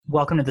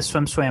Welcome to the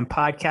SwimSwam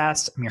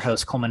podcast. I'm your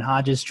host, Coleman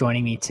Hodges.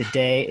 Joining me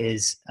today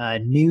is a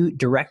new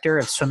director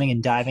of swimming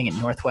and diving at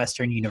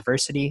Northwestern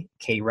University,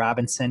 Katie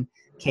Robinson.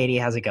 Katie,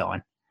 how's it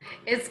going?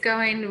 It's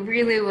going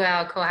really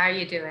well, Cole. How are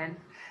you doing?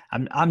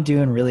 I'm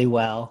doing really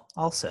well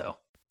also.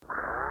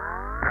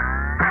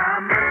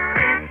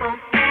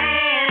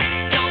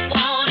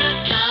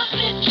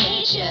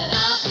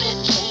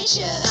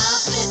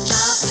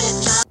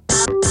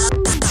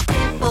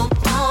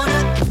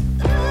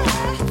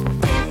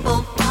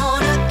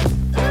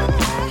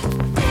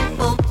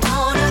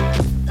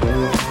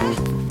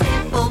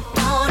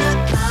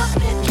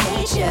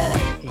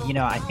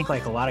 I think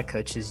like a lot of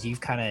coaches,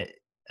 you've kind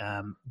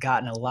of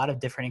gotten a lot of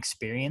different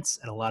experience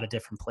at a lot of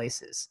different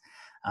places.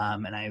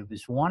 And I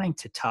was wanting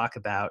to talk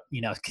about,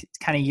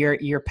 kind of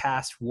your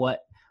past, what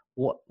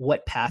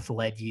path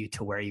led you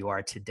to where you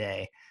are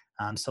today.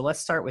 So let's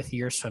start with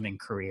your swimming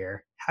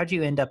career. How'd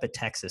you end up at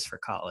Texas for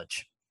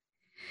college?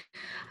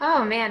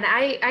 Oh man,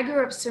 I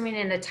grew up swimming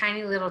in a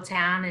tiny little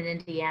town in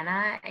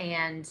Indiana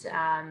and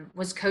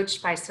was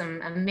coached by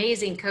some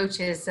amazing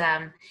coaches.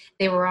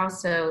 They were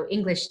also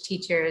English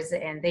teachers,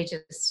 and they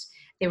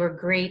were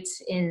great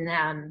in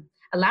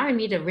allowing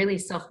me to really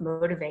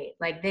self-motivate.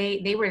 Like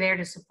they were there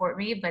to support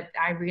me, but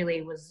I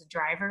really was the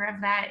driver of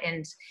that,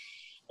 and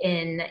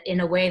in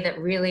a way that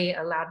really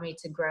allowed me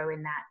to grow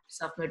in that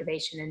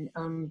self-motivation and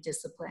own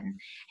discipline.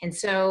 And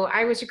so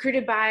I was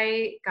recruited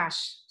by,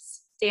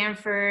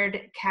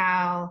 Stanford,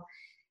 Cal,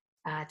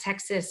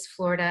 Texas,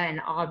 Florida, and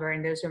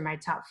Auburn. Those were my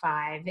top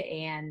five.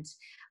 And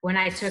when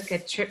I took a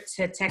trip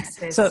to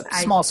Texas,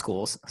 small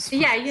schools.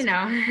 Yeah, And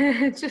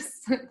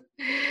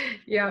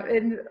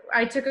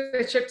I took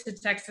a trip to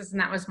Texas,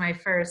 and that was my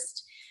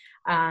first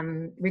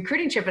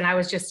recruiting trip. And I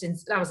was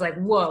like,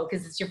 whoa,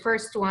 because it's your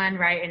first one,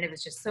 right? And it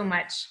was just so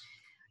much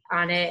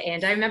on it.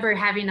 And I remember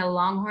having a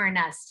Longhorn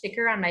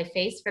sticker on my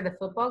face for the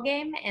football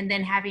game, and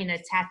then having a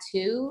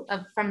tattoo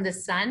from the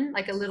sun,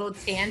 like a little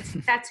tan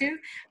tattoo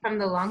from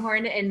the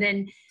Longhorn, and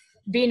then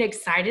being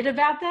excited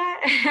about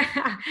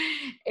that.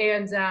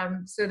 And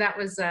so that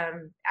was, I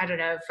don't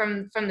know,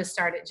 from the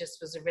start, it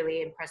just was a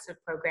really impressive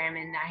program.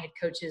 And I had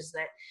coaches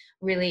that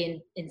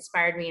really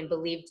inspired me and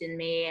believed in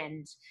me.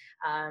 And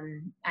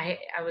I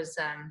was,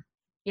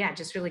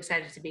 just really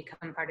excited to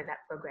become part of that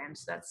program.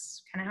 So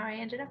that's kind of how I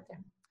ended up there.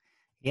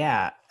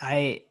 Yeah.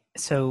 And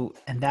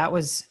that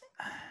was,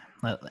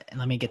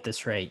 let me get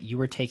this right. You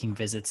were taking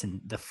visits in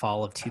the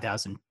fall of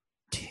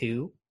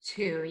 2002?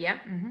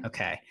 Yep. Mm-hmm.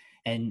 Okay.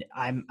 And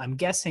I'm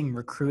guessing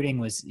recruiting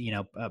was,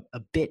 a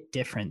bit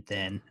different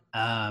then.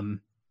 Now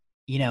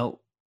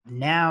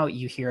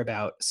you hear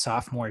about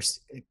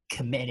sophomores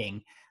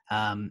committing,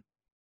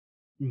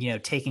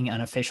 taking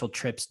unofficial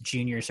trips.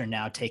 Juniors are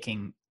now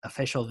taking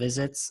official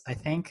visits, I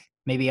think.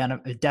 Maybe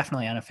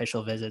definitely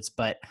unofficial visits,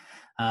 but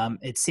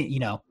it's,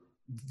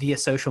 via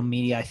social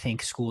media, I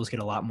think schools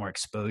get a lot more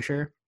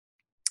exposure.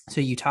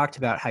 So you talked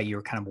about how you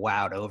were kind of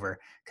wowed over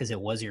because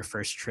it was your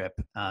first trip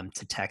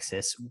to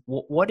Texas.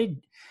 What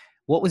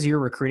was your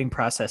recruiting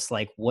process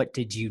like? What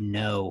did you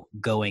know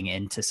going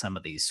into some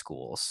of these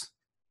schools?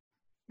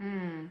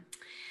 I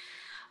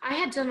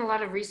had done a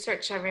lot of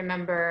research. I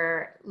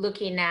remember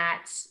looking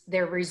at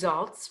their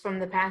results from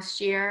the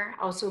past year,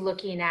 also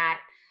looking at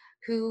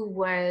who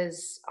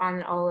was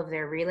on all of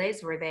their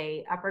relays. Were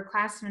they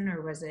upperclassmen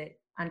or was it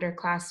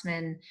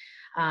underclassmen?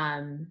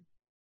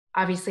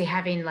 Obviously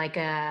having like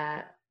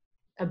a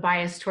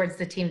bias towards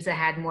the teams that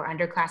had more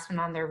underclassmen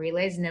on their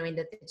relays, knowing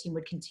that the team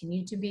would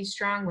continue to be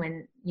strong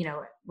when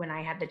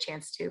I had the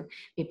chance to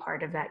be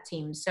part of that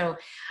team. So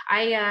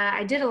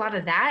I did a lot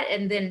of that.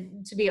 And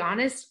then, to be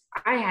honest,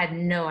 I had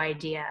no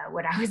idea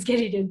what I was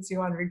getting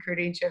into on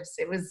recruiting trips.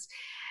 It was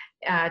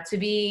to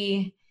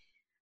be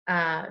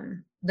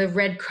the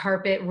red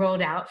carpet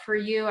rolled out for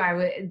you.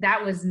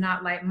 That was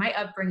not like, my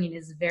upbringing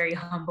is a very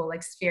humble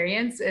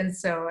experience. And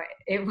so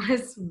it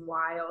was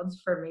wild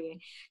for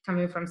me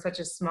coming from such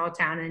a small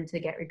town and to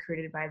get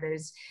recruited by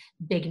those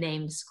big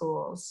name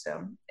schools.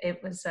 So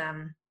it was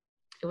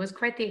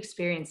quite the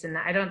experience. And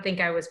I don't think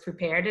I was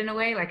prepared in a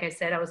way. Like I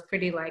said, I was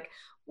pretty like,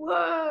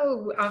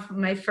 whoa, off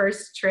my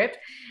first trip.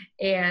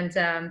 And,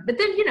 but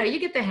then, you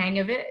get the hang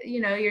of it,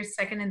 your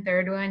second and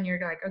third one,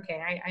 you're like,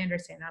 okay, I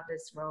understand how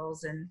this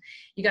rolls. And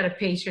you got to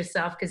pace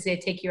yourself because they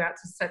take you out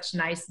to such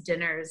nice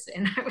dinners.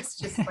 And I was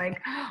just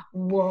like,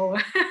 whoa,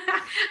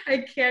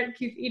 I can't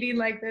keep eating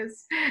like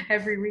this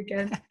every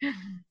weekend.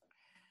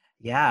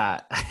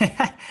 Yeah.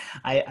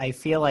 I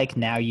feel like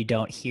now you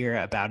don't hear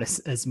about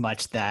as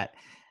much that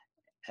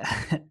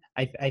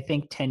I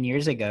think 10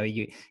 years ago,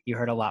 you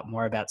heard a lot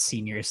more about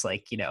seniors,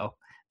 like,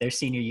 their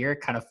senior year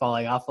kind of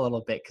falling off a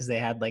little bit because they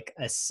had like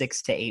a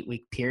 6 to 8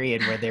 week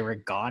period where they were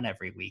gone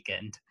every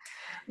weekend.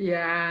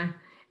 Yeah,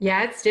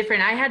 it's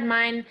different. I had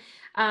mine.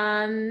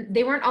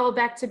 They weren't all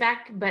back to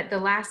back, but the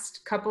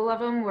last couple of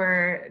them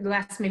the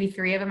last maybe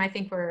 3 of them, I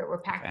think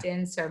were packed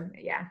in. So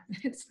yeah,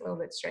 it's a little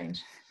bit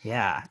strange.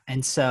 Yeah.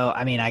 And so,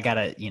 I mean, I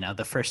gotta,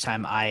 the first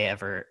time I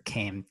ever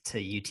came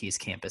to UT's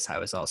campus, I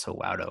was also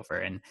wowed over,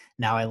 and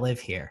now I live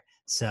here.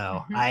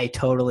 So I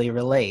totally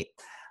relate.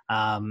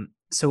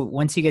 so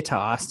once you get to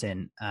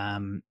Austin,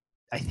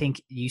 I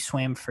think you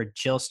swam for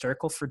Jill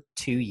Sturkle for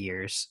 2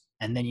 years,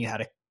 and then you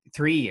had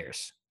 3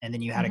 years, and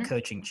then you had a Mm-hmm.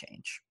 coaching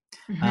change.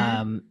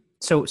 Mm-hmm.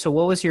 So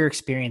what was your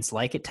experience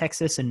like at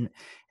Texas? And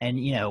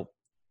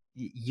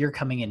you're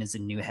coming in as a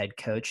new head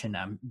coach, and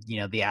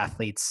the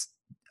athletes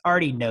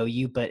already know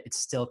you, but it's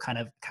still kind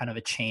of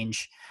a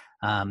change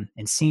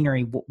in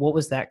scenery. What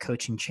was that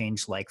coaching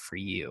change like for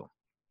you?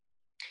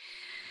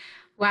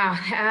 Wow,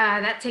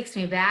 that takes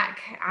me back.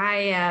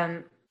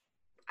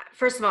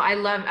 First of all,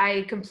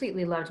 I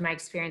completely loved my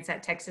experience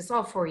at Texas.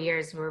 All 4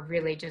 years were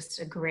really just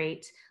a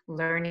great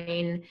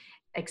learning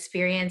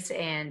experience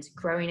and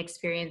growing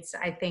experience.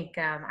 I think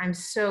I'm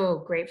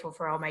so grateful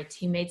for all my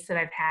teammates that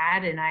I've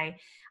had, and I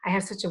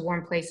have such a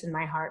warm place in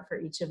my heart for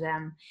each of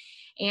them.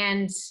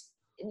 And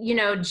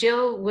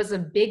Jill was a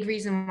big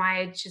reason why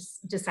I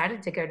just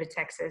decided to go to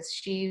Texas.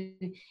 She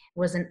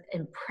was an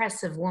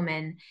impressive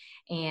woman,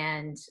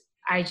 and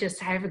I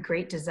have a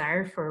great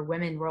desire for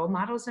women role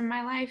models in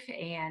my life.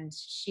 And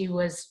she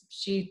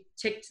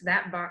ticked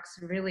that box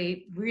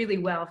really, really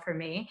well for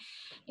me.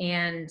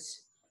 And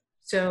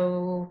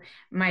so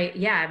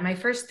my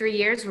first 3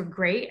 years were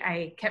great.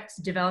 I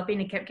kept developing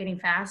and kept getting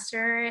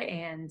faster.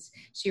 And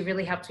she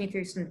really helped me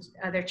through some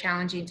other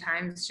challenging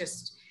times.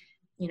 Just,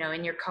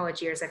 in your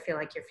college years, I feel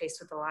like you're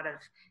faced with a lot of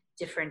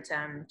different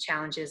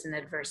challenges and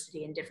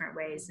adversity in different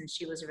ways. And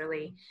she was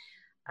really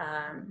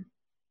um,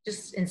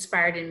 just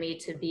inspired in me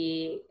to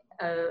be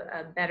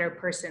a better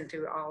person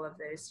through all of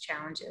those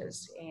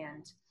challenges.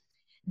 And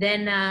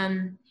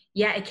then,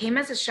 it came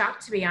as a shock,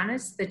 to be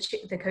honest,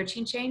 the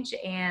coaching change.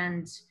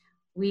 And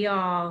we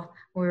all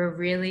were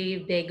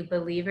really big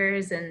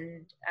believers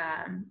and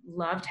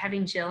loved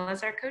having Jill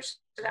as our coach.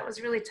 So that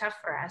was really tough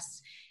for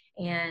us.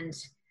 And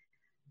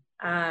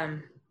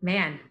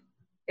man,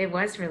 it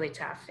was really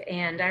tough.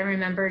 And I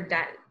remembered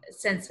that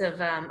sense of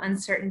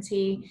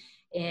uncertainty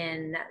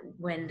in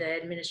when the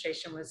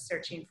administration was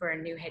searching for a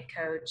new head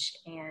coach,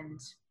 and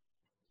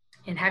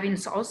having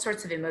all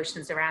sorts of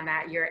emotions around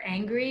that. You're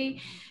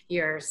angry,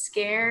 you're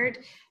scared,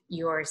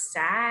 you're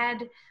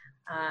sad.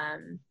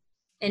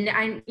 And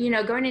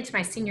going into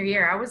my senior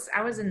year, I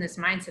was in this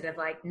mindset of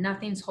like,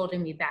 nothing's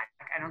holding me back.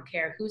 I don't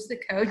care who's the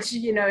coach,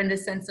 in the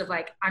sense of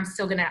like,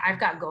 I've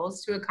got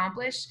goals to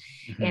accomplish.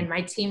 Mm-hmm. And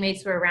my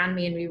teammates were around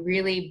me, and we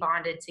really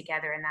bonded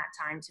together in that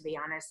time, to be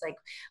honest. Like,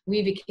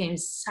 we became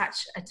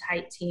such a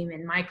tight team,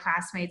 and my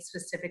classmates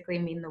specifically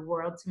mean the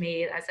world to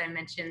me, as I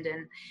mentioned.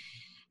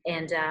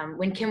 And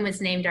when Kim was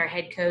named our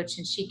head coach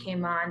and she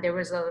came on, there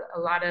was a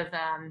lot of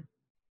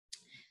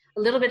a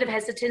little bit of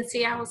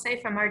hesitancy, I will say,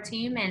 from our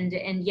team, and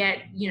yet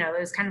it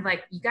was kind of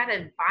like, you got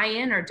to buy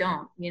in or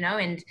don't,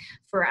 And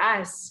for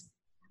us,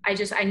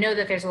 I know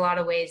that there's a lot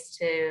of ways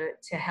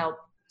to help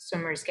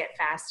swimmers get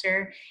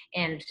faster,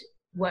 and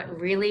what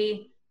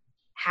really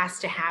has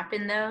to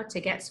happen, though, to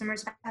get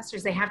swimmers faster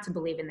is they have to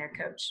believe in their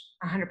coach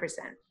 100%.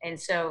 And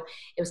so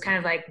it was kind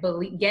of like,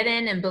 get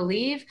in and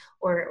believe,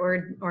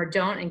 or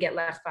don't and get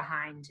left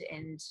behind.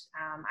 And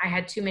I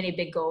had too many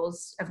big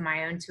goals of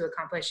my own to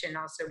accomplish, and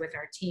also with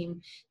our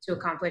team to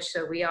accomplish.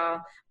 So we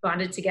all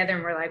bonded together,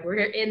 and we're like, we're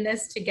in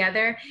this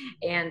together.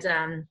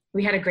 And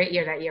we had a great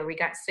year that year. We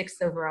got 6th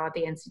overall at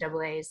the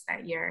NCAAs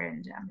that year.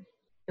 And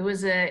it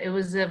was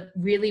a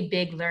really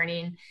big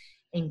learning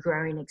and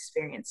growing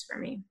experience for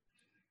me.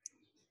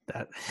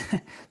 That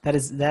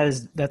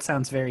that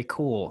sounds very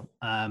cool.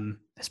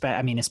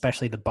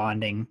 Especially the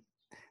bonding,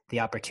 the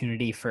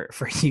opportunity for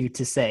you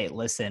to say,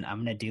 listen,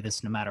 I'm going to do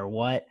this no matter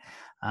what.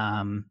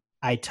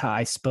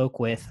 I spoke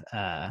with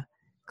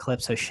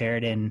Calypso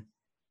Sheridan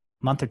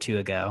a month or two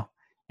ago,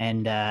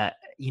 and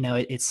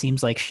it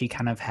seems like she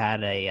kind of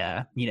had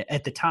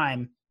at the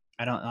time,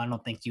 I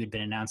don't think you had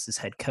been announced as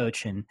head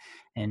coach, and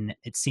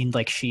it seemed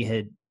like she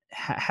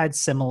had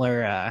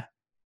similar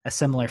a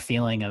similar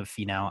feeling of,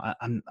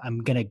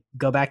 I'm going to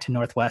go back to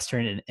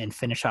Northwestern and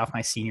finish off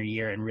my senior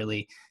year and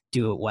really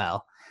do it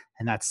well.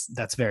 And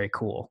that's very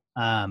cool.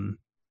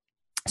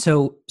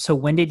 So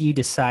when did you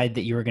decide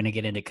that you were going to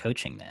get into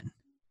coaching then?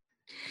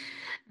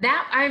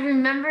 That I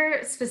remember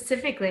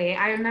specifically.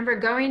 I remember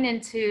going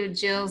into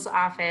Jill's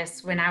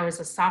office when I was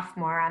a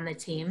sophomore on the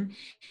team,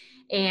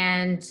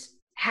 and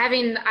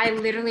I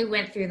literally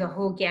went through the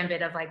whole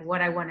gambit of like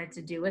what I wanted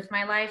to do with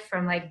my life,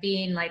 from like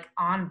being like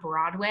on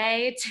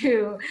Broadway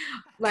to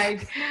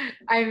like,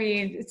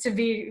 to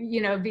be,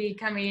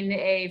 becoming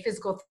a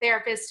physical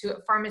therapist, to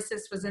a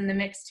pharmacist was in the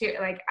mix too.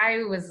 Like,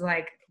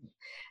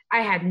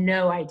 I had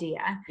no idea.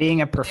 Being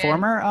a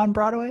performer on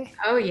Broadway?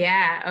 Oh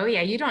yeah.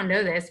 You don't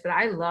know this, but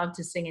I love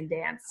to sing and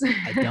dance.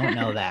 I don't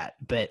know that,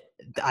 but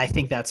I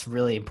think that's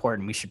really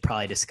important. We should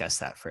probably discuss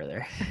that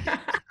further.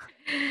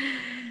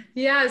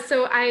 Yeah.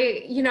 So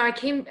I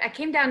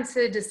came down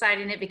to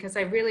deciding it because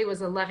I really was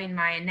loving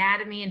my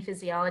anatomy and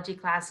physiology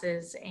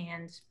classes,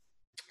 and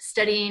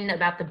studying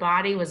about the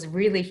body was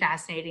really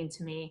fascinating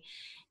to me.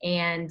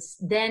 And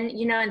then,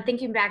 and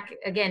thinking back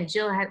again,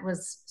 Jill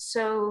was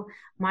so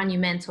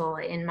monumental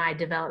in my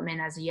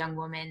development as a young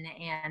woman.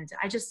 And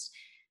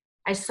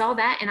I saw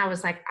that, and I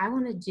was like, I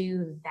want to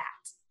do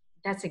that.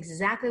 that's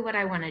exactly what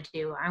I want to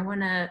do. I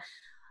want to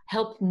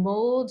help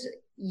mold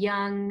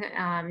young,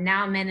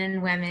 now men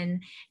and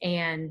women,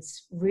 and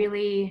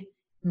really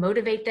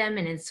motivate them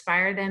and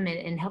inspire them,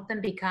 and help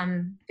them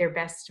become their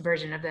best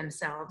version of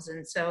themselves.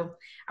 And so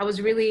I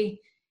was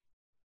really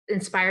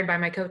inspired by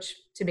my coach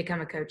to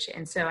become a coach.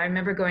 And so I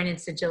remember going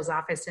into Jill's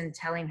office and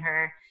telling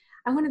her,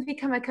 I want to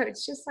become a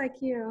coach just like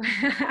you.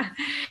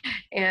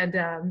 And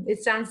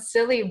it sounds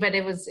silly, but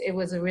it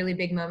was a really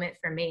big moment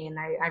for me. And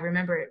I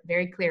remember it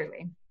very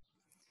clearly.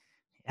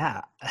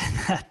 Yeah,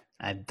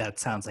 that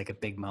sounds like a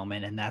big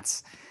moment, and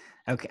that's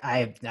okay.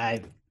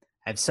 I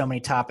have so many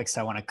topics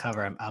I want to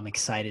cover. I'm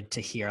excited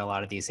to hear a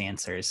lot of these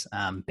answers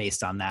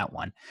based on that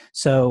one.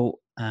 So,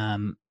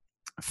 not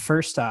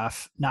first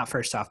off,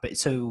 but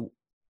so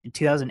in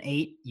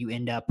 2008, you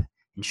end up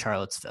in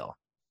Charlottesville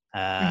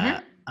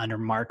Mm-hmm. under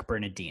Mark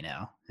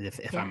Bernardino, if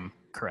Yeah, I'm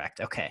correct.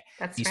 Okay,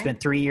 that's you right. spent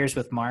 3 years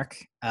with Mark.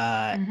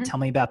 Mm-hmm. Tell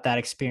me about that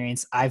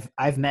experience.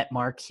 I've met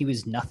Mark. He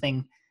was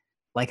nothing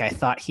like I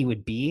thought he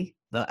would be.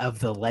 Of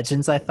the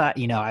legends, I thought,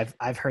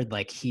 I've heard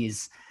like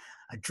he's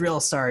a drill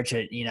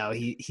sergeant.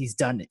 He's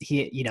done,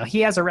 he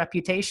has a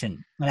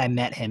reputation. When I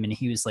met him, and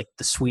he was like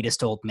the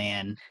sweetest old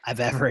man I've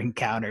ever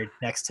encountered,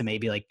 next to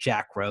maybe like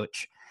Jack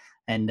Roach.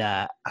 And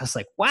I was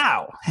like,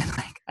 wow,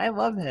 like I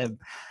love him.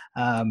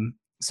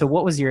 So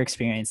what was your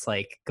experience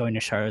like going to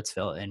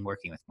Charlottesville and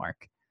working with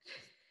Mark?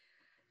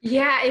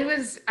 Yeah, it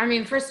was. I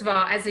mean, first of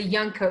all, as a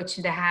young coach,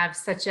 to have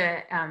such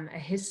a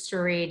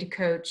historied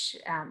coach,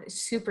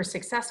 super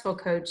successful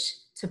coach,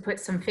 to put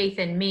some faith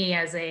in me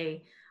as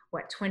a,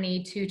 what,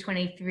 22,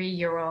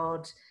 23-year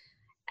old,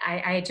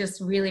 I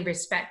just really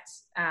respect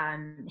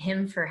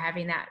him for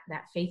having that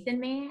faith in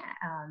me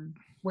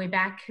way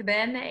back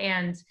then.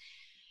 And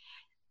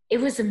it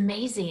was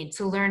amazing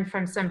to learn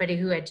from somebody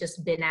who had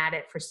just been at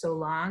it for so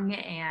long,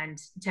 and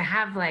to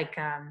have like,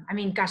 I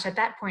mean, gosh, at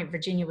that point,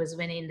 Virginia was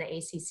winning the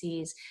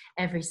ACCs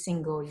every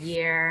single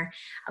year.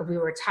 We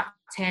were top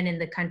 10 in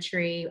the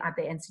country at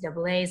the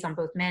NCAAs on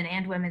both men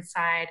and women's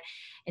side.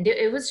 And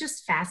it was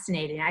just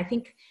fascinating. I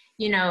think,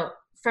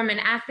 from an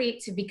athlete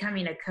to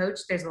becoming a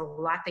coach, there's a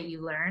lot that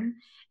you learn.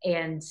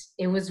 And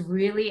it was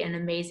really an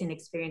amazing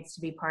experience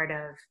to be part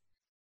of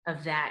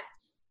that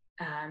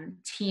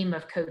team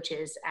of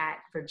coaches at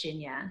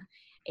Virginia.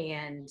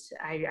 And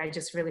I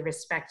just really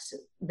respect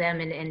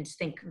them, and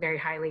think very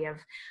highly of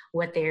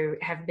what they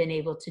have been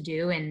able to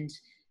do, and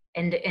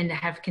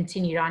have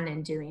continued on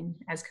in doing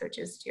as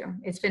coaches too.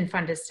 It's been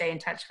fun to stay in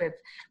touch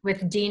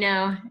with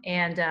Dino,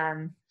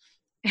 and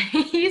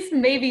he's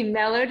maybe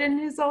mellowed in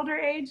his older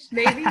age.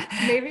 Maybe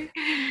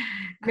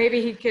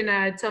he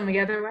can tell me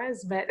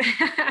otherwise. But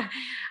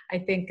I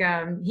think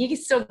he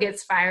still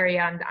gets fiery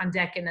on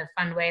deck in a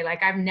fun way.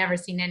 Like, I've never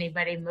seen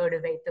anybody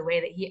motivate the way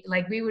that he.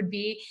 Like, we would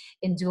be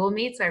in dual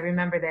meets. I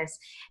remember this,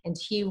 and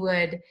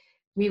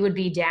we would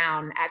be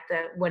down at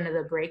one of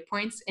the break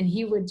points, and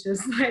he would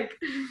just like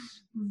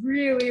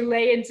really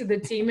lay into the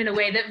team in a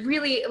way that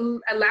really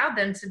allowed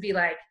them to be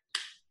like,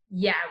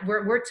 yeah,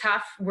 we're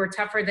tough. We're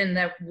tougher than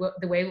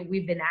the way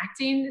we've been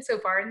acting so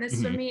far in this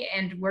Mhm. swim meet,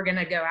 and we're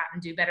gonna go out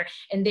and do better.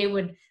 And they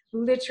would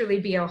literally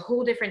be a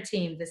whole different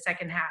team the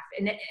second half.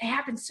 And it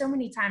happened so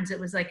many times. It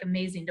was like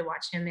amazing to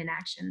watch him in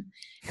action,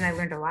 and I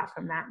learned a lot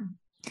from that.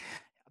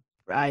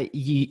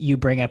 You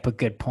bring up a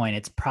good point.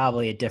 It's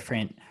probably a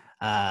different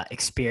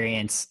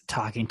experience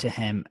talking to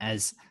him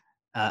as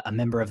a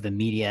member of the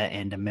media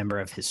and a member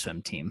of his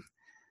swim team.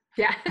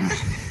 Yeah.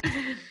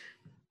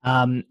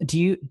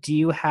 Do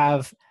you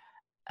have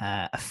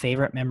a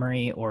favorite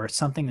memory or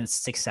something that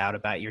sticks out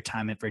about your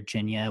time at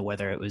Virginia,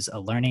 whether it was a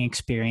learning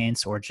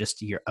experience or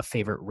just a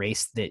favorite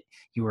race that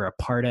you were a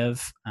part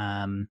of?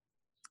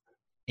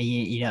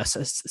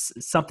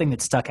 Something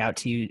that stuck out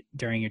to you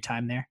during your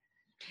time there.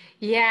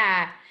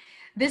 Yeah.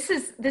 This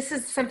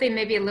is something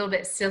maybe a little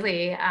bit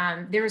silly.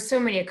 There were so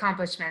many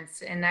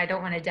accomplishments, and I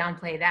don't want to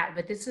downplay that,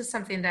 but this is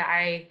something that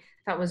I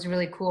thought was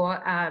really cool.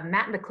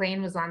 Matt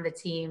McLean was on the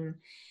team,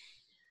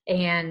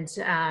 and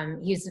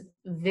he's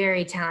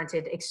very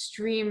talented,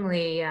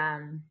 extremely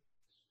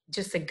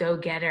just a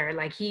go-getter.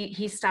 Like,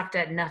 he stopped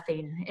at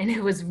nothing, and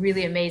it was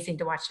really amazing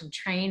to watch him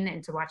train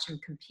and to watch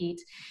him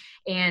compete.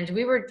 And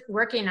we were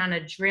working on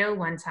a drill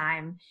one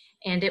time,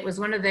 and it was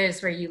one of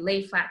those where you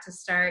lay flat to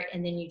start,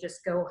 and then you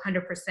just go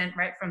 100%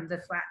 right from the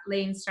flat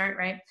laying start,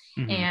 right?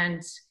 Mm-hmm.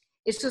 And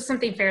it's just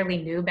something fairly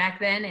new back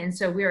then. And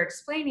so we were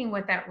explaining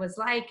what that was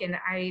like, and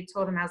I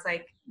told him, I was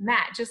like,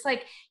 Matt, just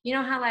like,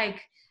 how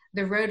like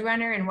the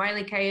Roadrunner and Wile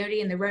E.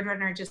 Coyote, and the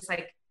Roadrunner just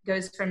like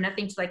goes from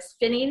nothing to like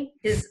spinning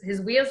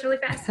his wheels really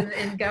fast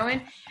and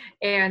going.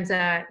 And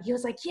he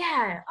was like,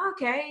 yeah,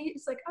 okay.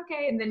 He's like,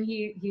 okay. And then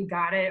he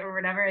got it or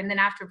whatever. And then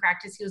after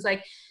practice, he was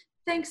like,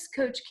 thanks,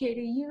 Coach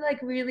Katie. You like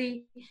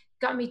really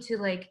got me to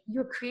like,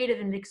 you're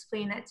creative and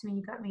explain that to me.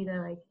 You got me to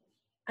like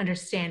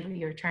understand what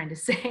you're trying to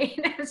say.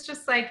 And it's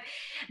just like,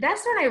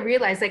 that's when I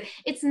realized, like,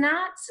 it's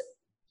not,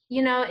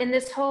 in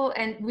this whole,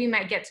 and we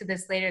might get to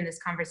this later in this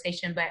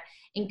conversation, but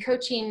in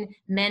coaching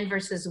men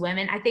versus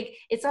women, I think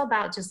it's all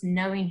about just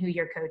knowing who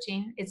you're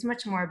coaching. It's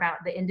much more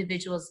about the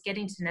individuals,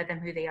 getting to know them,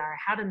 who they are,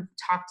 how to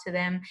talk to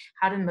them,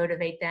 how to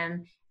motivate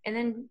them, and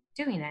then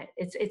doing it.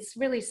 It's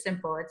really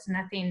simple. It's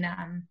nothing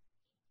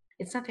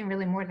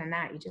really more than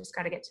that. You just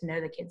got to get to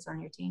know the kids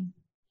on your team.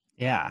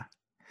 Yeah.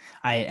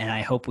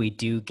 I hope we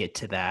do get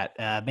to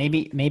that.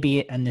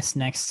 Maybe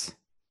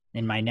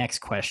in my next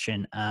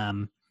question.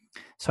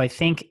 So I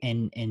think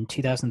in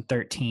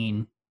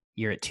 2013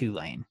 you're at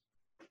Tulane.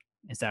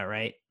 Is that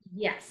right?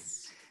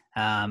 Yes.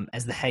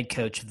 As the head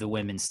coach of the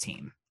women's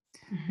team.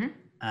 Mm-hmm.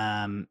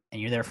 And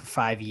you're there for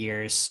 5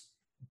 years.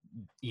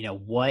 You know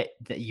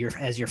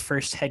as your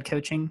first head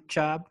coaching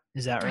job.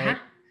 Is that Uh-huh.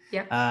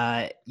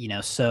 right?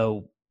 Yep.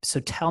 So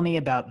tell me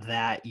about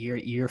that.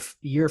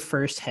 Your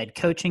first head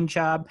coaching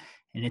job,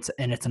 and it's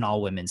an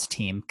all women's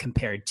team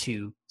compared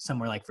to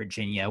somewhere like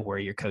Virginia where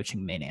you're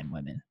coaching men and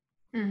women.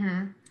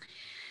 Mm-hmm.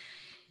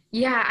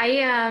 Yeah,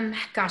 I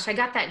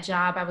got that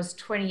job. I was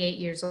 28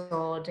 years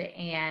old,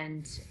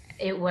 and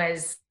it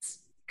was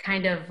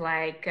kind of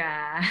like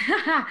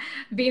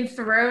being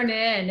thrown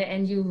in,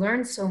 and you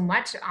learn so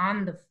much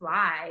on the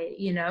fly,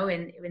 in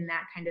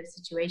that kind of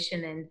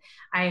situation. And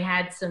I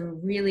had some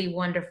really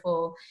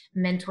wonderful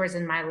mentors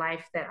in my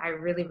life that I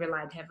really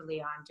relied heavily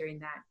on during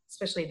that,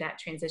 especially that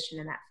transition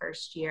in that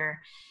first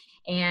year.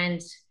 And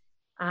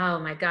oh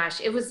my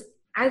gosh,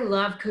 I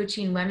love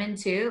coaching women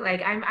too.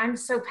 Like I'm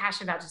so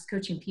passionate about just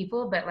coaching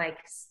people, but like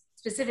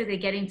specifically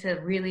getting to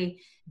really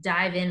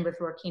dive in with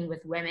working with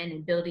women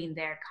and building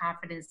their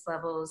confidence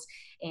levels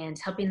and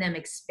helping them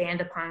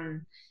expand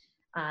upon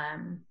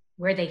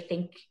where they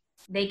think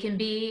they can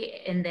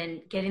be, and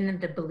then getting them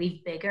to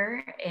believe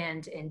bigger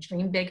and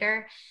dream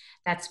bigger.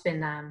 That's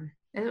been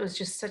it was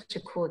just such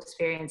a cool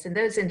experience, and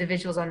those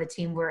individuals on the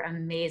team were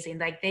amazing.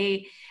 Like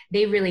they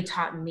really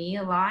taught me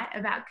a lot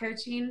about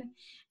coaching,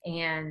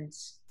 and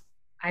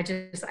I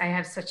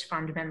have such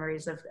fond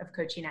memories of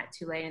coaching at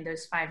Tulane in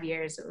those 5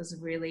 years. It was a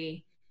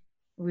really,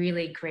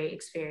 really great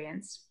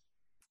experience.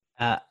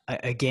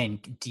 Again,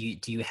 do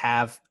you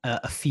have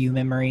a few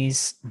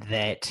memories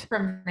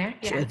From there,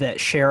 yeah. that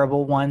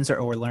shareable ones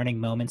or learning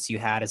moments you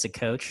had as a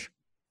coach?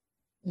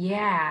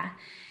 Yeah.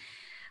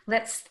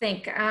 Let's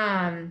think.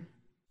 Let's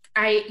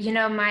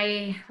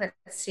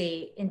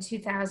see, in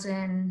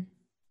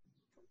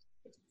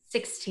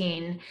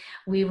 2016,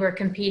 we were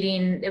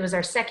competing. It was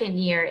our second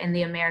year in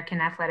the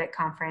American Athletic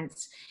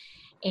Conference.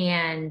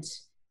 And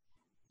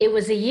it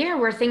was a year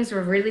where things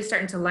were really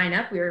starting to line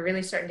up. We were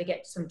really starting to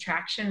get some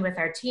traction with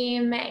our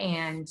team,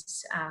 and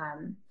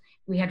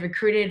we had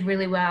recruited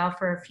really well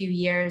for a few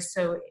years.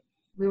 So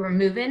we were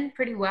moving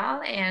pretty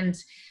well, and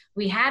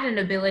we had an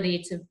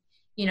ability to,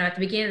 at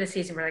the beginning of the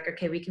season, we're like,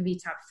 okay, we can be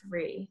top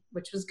 3,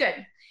 which was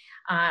good.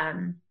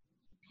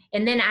 And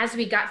then as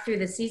we got through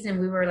the season,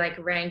 we were like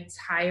ranked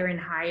higher and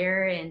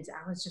higher. And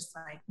I was just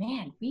like,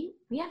 man, we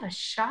have a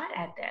shot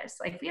at this.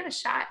 Like we have a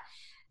shot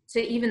to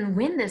even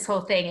win this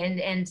whole thing.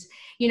 And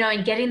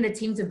getting the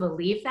team to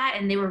believe that.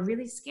 And they were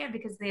really scared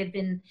because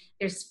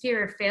there's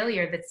fear of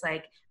failure that's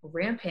like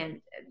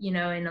rampant, in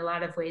a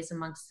lot of ways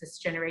amongst this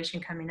generation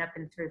coming up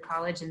and through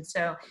college. And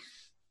so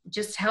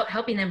just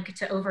helping them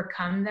to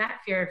overcome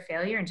that fear of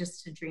failure and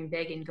just to dream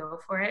big and go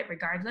for it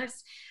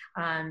regardless.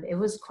 It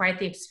was quite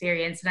the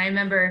experience. And I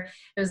remember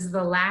it was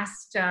the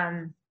last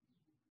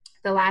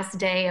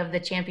day of the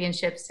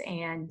championships,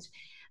 and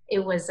it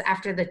was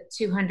after the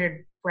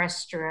 200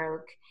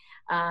 breaststroke.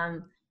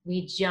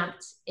 We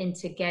jumped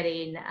into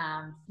getting,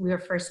 we were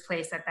first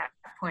place at that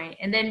point.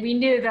 And then we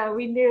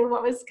knew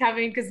what was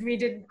coming, because we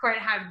didn't quite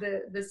have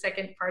the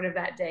second part of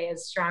that day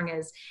as strong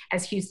as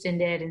Houston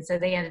did. And so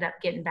they ended up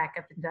getting back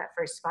up into that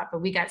first spot,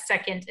 but we got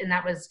second. And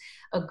that was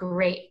a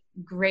great,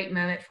 great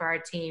moment for our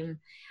team,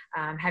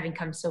 having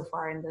come so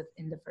far in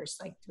the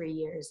first like 3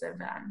 years of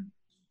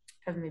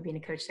me being a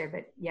coach there.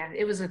 But yeah,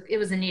 it was a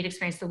neat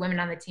experience. The women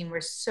on the team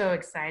were so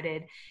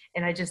excited,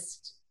 and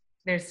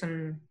there's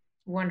some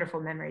wonderful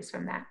memories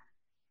from that.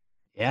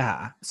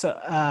 Yeah. So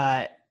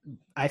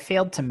I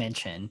failed to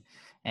mention,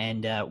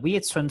 and we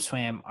at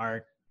SwimSwam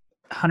are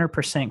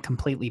 100%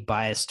 completely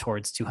biased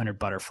towards 200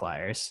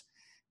 butterflyers,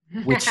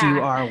 which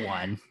you are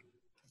one.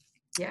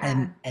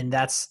 Yeah. And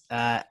that's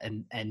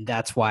and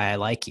that's why I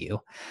like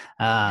you.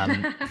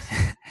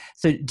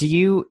 So do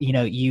you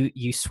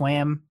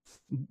swam?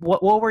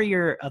 What were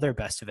your other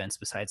best events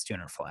besides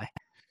 200 fly?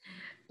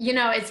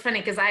 It's funny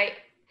because I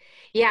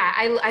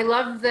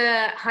love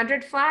the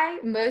 100 fly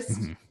most,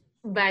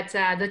 Mm-hmm. but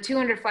the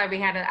 200 fly,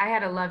 I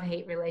had a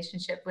love-hate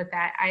relationship with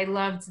that. I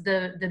loved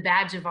the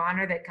badge of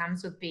honor that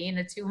comes with being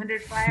a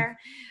 200 flyer,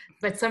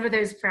 but some of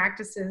those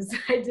practices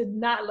I did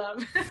not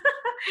love.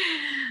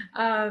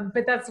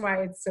 But that's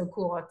why it's so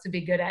cool to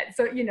be good at.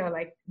 So,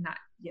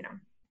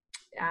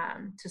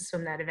 to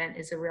swim that event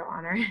is a real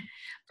honor.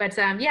 But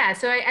so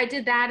I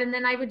did that, and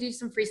then I would do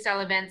some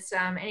freestyle events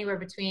anywhere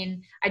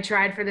between. I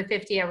tried for the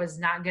 50. I was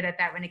not good at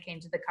that when it came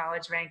to the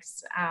college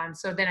ranks.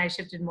 So then I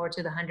shifted more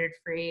to the 100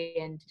 free,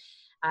 and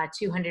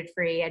 200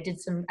 free. I did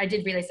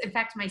relays. In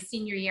fact, my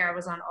senior year, I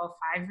was on all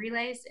 5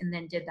 relays and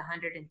then did the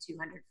 100 and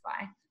 200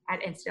 fly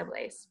at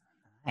NCAAs.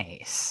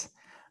 Nice.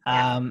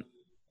 Yeah.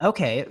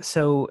 Okay.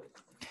 So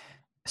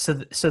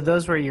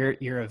those were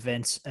your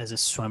events as a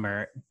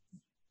swimmer.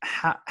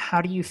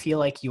 How do you feel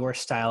like your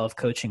style of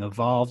coaching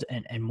evolved,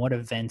 and what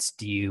events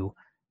do you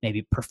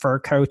maybe prefer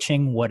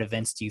coaching? What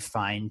events do you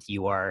find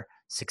you are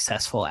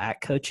successful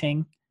at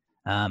coaching,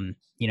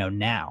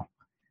 now?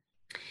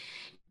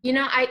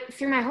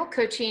 Through my whole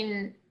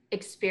coaching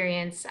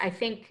experience, I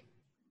think,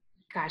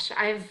 gosh,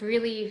 I've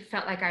really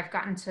felt like I've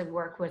gotten to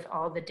work with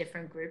all the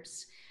different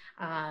groups.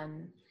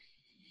 Um,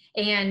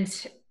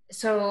 and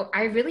so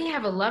I really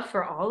have a love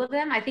for all of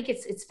them. I think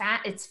it's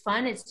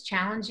fun, it's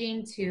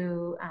challenging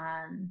to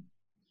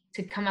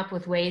come up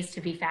with ways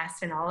to be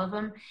fast in all of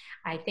them.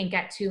 I think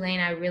at Tulane,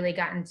 I really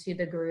got into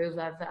the groove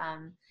of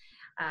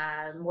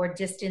more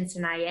distance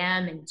than I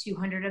am and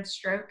 200 of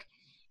stroke.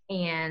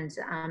 And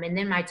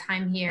then my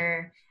time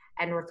here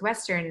at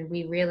Northwestern,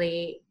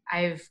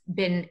 I've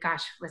been,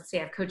 gosh, let's see,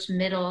 I've coached the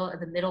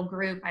middle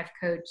group. I've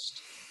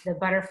coached the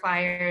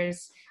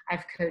butterflyers.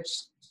 I've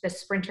coached the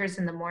sprinters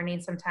in the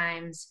morning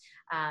sometimes.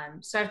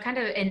 So I've kind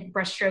of, in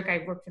breaststroke,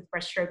 I worked with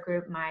breaststroke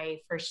group my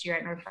first year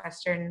at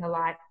Northwestern a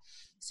lot.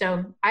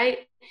 So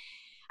I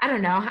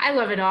don't know. I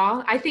love it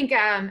all. I think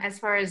as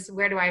far as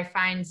where do I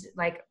find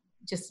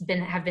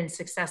have been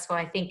successful,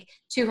 I think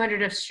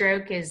 200 of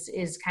stroke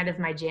is kind of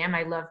my jam.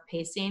 I love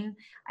pacing.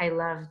 I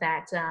love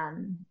that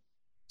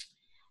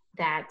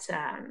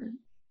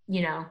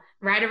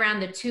right around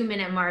the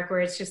 2-minute mark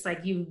where it's just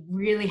like you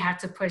really have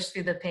to push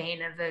through the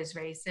pain of those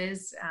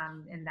races,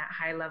 and that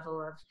high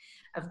level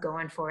of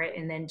going for it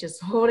and then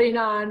just holding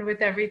on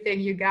with everything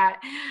you got.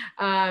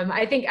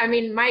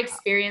 My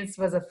experience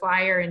was a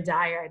flyer and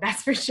dyer,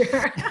 that's for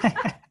sure.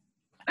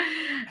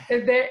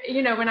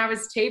 When I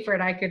was tapered,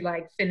 I could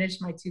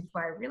finish my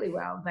 2-flyer really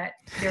well, but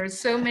there were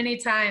so many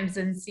times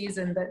in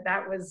season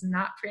that was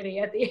not pretty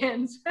at the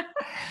end.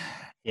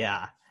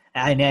 Yeah.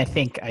 And I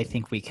think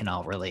we can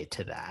all relate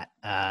to that.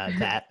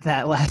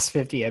 That last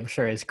 50, I'm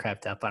sure, has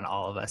crept up on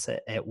all of us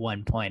at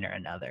one point or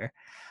another.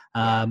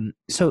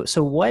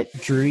 So what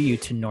drew you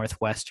to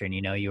Northwestern?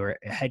 You were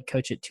a head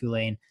coach at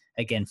Tulane,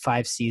 again,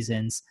 5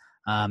 seasons,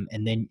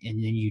 and then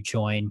you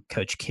joined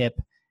Coach Kip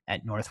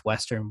at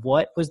Northwestern.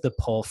 What was the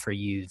pull for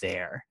you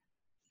there?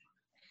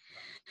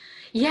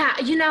 Yeah,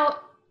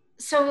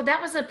 so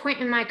that was a point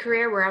in my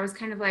career where I was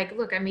kind of like,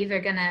 look, I'm either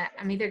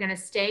gonna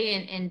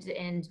stay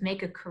and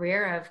make a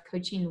career of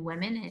coaching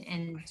women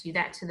and do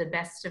that to the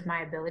best of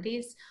my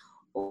abilities,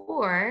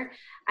 or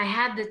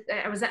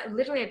I was at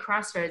literally a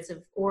crossroads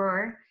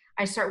or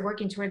I start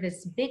working toward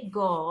this big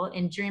goal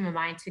and dream of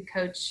mine to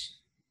coach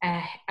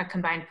a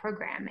combined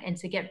program and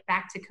to get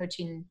back to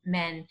coaching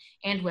men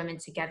and women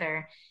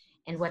together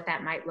and what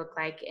that might look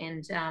like.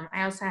 And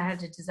I also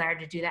had a desire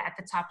to do that at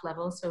the top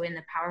level, so in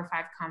the Power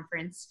 5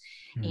 conference.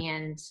 Mm-hmm.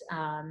 And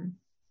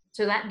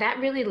so that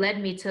really led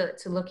me to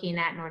looking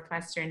at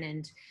Northwestern.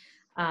 And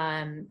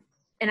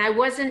I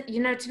wasn't,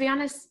 to be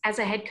honest, as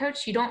a head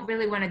coach, you don't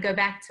really want to go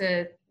back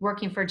to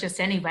working for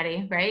just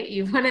anybody, right?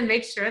 You want to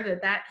make sure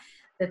that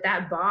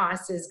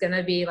boss is going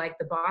to be like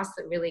the boss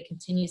that really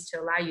continues to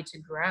allow you to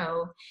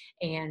grow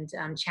and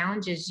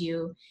challenges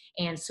you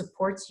and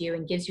supports you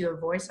and gives you a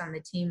voice on the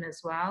team as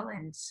well.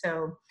 And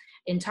so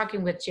in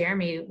talking with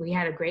Jeremy, we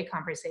had a great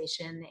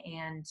conversation,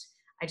 and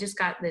I just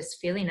got this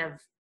feeling of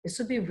this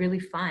would be really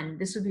fun.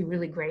 This would be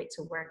really great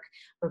to work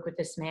with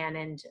this man.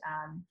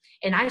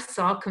 And I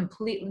saw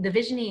the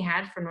vision he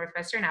had for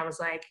Northwestern. I was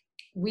like,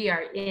 we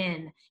are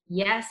in.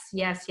 Yes,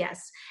 yes,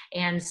 yes.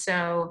 And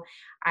so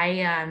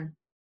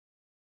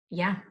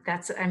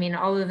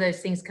all of those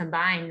things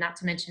combined, not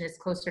to mention it's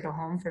closer to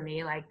home for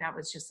me. Like that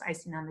was just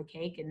icing on the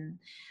cake. And,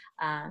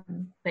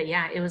 but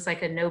yeah, it was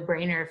like a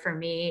no-brainer for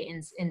me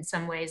in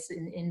some ways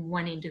in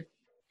wanting to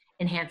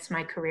enhance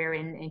my career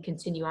and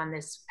continue on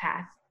this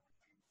path.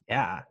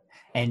 Yeah.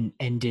 And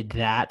did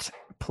that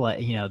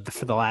play,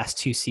 for the last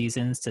 2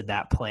 seasons, did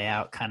that play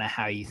out kind of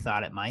how you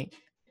thought it might?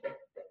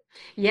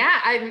 Yeah,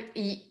 I'm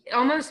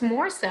almost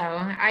more so.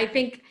 I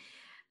think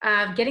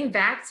getting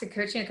back to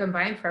coaching a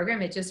combined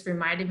program, it just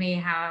reminded me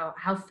how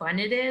fun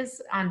it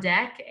is on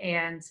deck,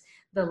 and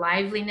the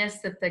liveliness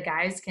that the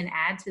guys can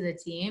add to the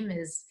team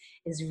is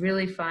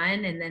really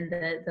fun. And then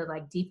the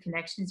like deep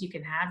connections you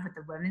can have with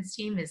the women's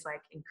team is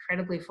like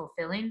incredibly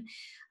fulfilling.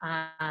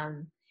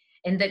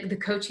 And the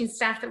coaching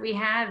staff that we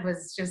had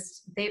was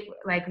just,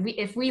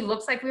 if we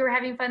looked like we were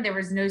having fun, there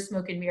was no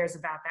smoke and mirrors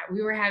about that.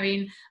 We were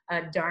having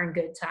a darn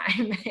good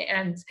time.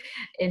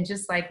 and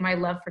just like my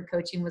love for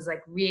coaching was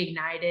like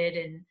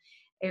reignited, and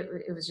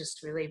it was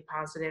just really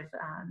positive.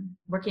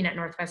 Working at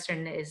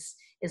Northwestern is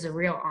a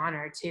real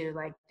honor too.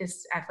 Like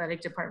this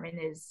athletic department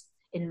is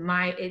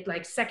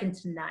second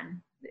to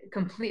none,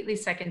 completely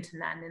second to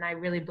none. And I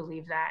really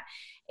believe that.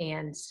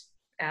 And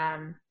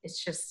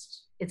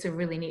it's a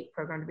really neat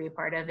program to be a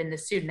part of. And the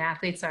student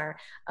athletes are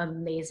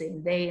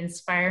amazing. They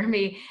inspire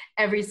me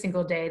every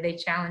single day. They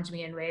challenge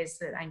me in ways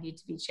that I need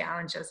to be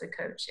challenged as a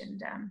coach.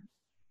 And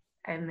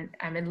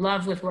I'm in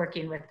love with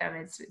working with them.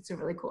 It's a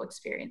really cool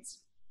experience.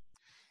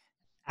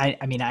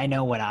 I mean, I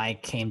know when I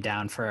came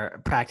down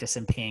for practice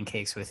and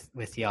pancakes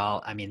with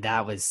y'all, I mean,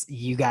 that was,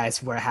 you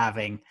guys were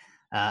having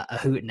a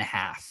hoot and a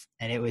half,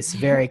 and it was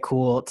very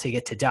cool to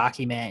get to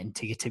document and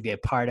to get to be a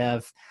part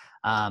of.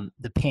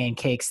 The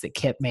pancakes that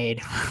Kip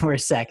made were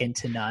second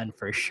to none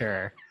for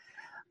sure.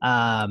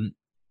 Um,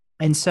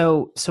 and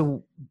so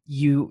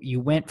you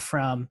went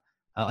from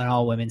an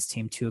all women's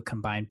team to a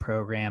combined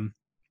program.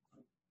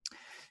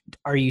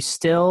 Are you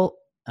still,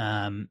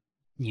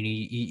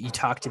 you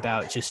talked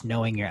about just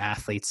knowing your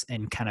athletes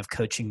and kind of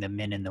coaching the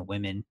men and the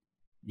women,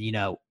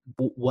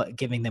 what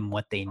giving them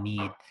what they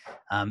need.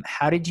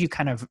 How did you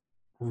kind of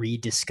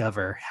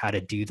rediscover how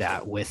to do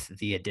that with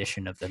the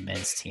addition of the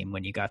men's team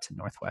when you got to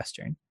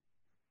Northwestern?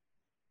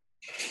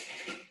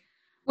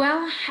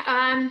 Well,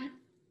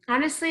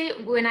 honestly,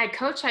 when I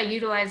coach, I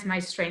utilize my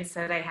strengths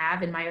that I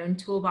have in my own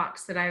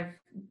toolbox that I've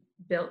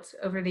built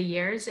over the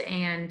years.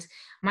 And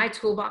my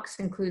toolbox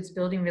includes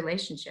building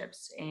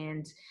relationships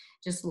and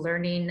just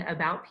learning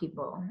about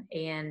people.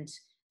 And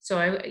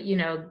so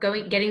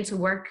getting to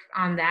work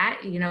on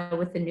that,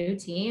 with the new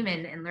team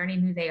and learning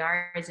who they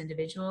are as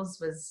individuals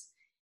was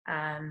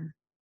an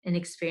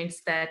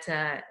experience that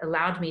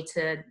allowed me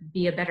to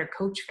be a better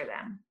coach for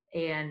them.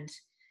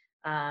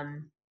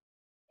 Um,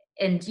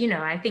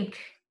 I think,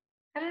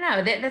 I don't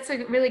know, that's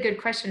a really good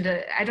question.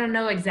 I don't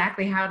know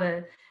exactly how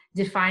to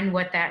define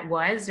what that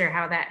was or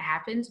how that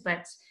happened,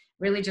 but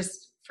really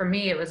just for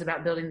me, it was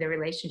about building the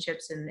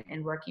relationships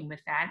and working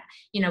with that.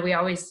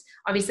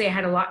 Obviously I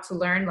had a lot to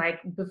learn, like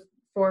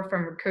before,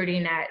 from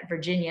recruiting at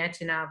Virginia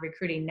to now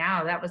recruiting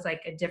now. That was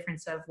like a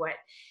difference of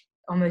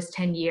almost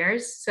 10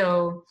 years.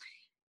 So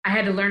I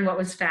had to learn what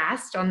was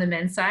fast on the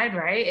men's side,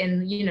 right?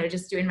 And,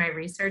 just doing my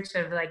research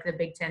of like the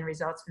Big Ten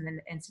results and then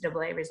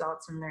NCAA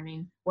results and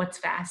learning what's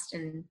fast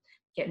and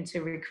getting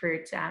to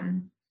recruit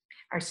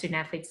our student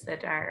athletes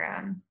that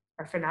are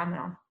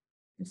phenomenal.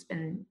 It's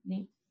been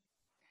neat.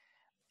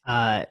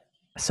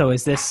 So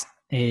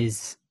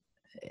is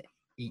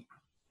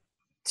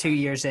 2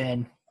 years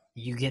in,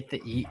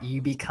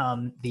 you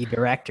become the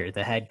director,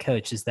 the head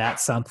coach. Is that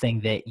something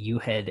that you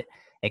had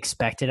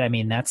expected? I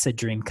mean, that's a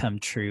dream come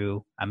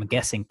true, I'm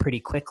guessing, pretty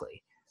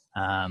quickly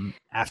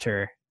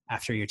after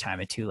your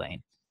time at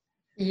Tulane.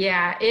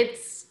 Yeah,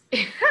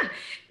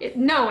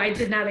 no, I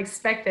did not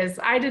expect this.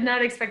 I did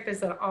not expect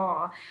this at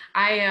all.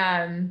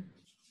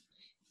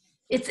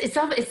 It's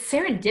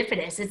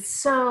serendipitous. It's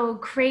so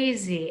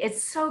crazy.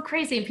 It's so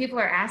crazy. And people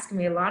are asking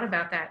me a lot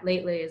about that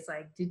lately. It's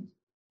like, did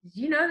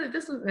you know that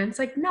this was, and it's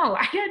like, no,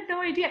 I had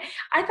no idea.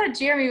 I thought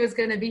Jeremy was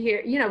going to be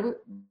here,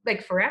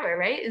 like forever.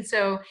 Right. And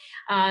so,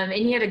 and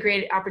he had a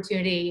great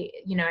opportunity,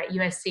 at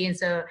USC. And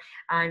so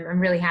I'm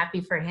really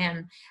happy for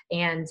him.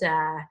 And,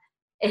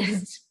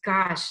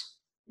 gosh,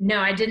 no,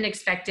 I didn't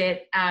expect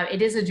it.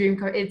 It is a dream.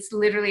 It's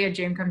literally a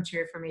dream come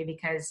true for me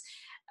because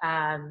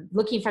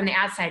looking from the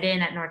outside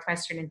in at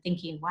Northwestern and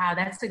thinking, wow,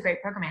 that's a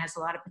great program. It has a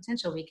lot of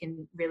potential. We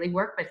can really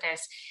work with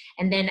this.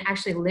 And then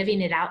actually living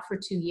it out for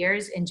 2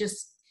 years and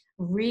just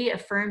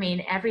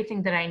reaffirming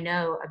everything that I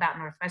know about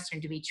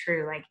Northwestern to be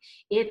true. Like,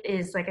 it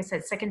is, like I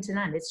said, second to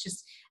none. It's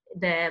just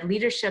the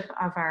leadership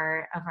of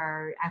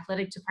our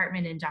athletic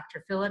department and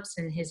Dr. Phillips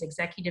and his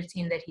executive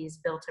team that he's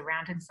built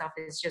around himself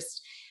is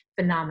just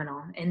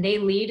phenomenal. And they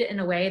lead in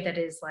a way that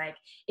is like,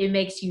 it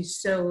makes you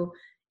so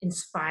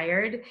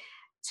inspired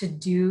to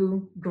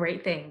do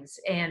great things.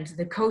 And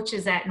the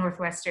coaches at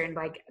Northwestern,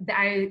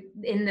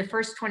 in the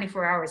first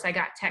 24 hours, I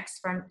got texts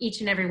from each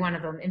and every one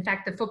of them. In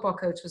fact, the football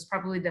coach was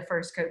probably the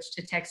first coach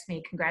to text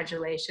me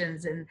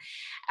congratulations. And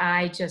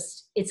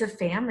it's a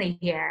family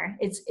here.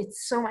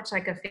 It's so much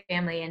like a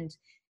family. And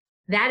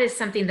that is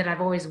something that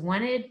I've always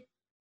wanted.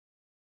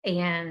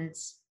 And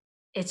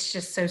it's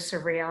just so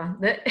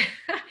surreal that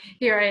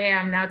here I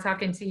am now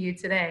talking to you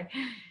today.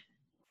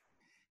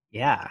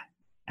 Yeah.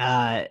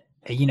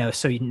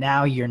 So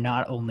now you're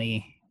not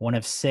only one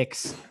of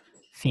 6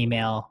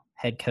 female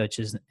head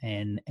coaches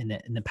in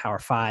the Power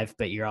 5,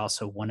 but you're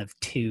also one of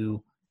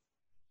 2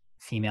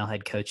 female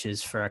head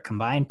coaches for a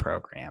combined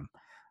program.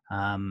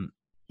 And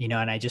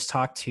I just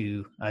talked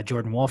to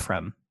Jordan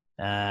Wolfram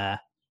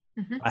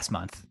last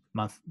month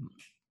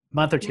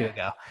or two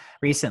ago,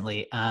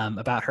 recently,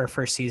 about her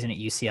first season at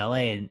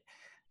UCLA. And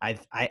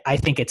I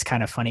think it's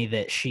kind of funny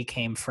that she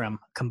came from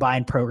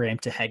combined program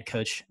to head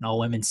coach an all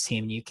women's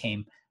team. You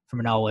came from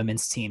an all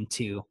women's team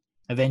to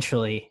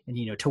eventually,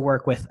 to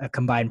work with a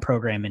combined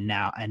program and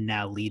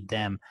now lead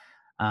them.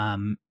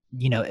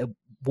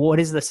 What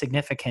is the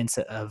significance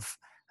of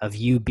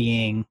you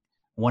being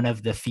one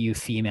of the few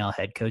female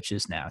head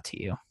coaches now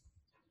to you?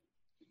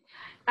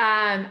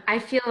 I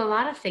feel a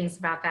lot of things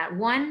about that.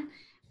 One,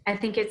 I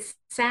think it's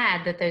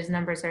sad that those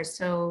numbers are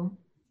so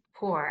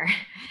poor.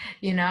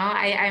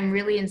 I'm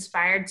really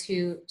inspired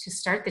to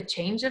start the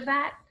change of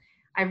that.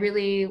 I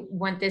really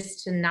want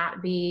this to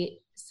not be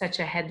such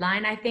a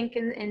headline, I think,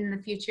 in the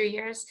future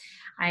years.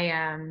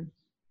 I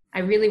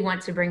really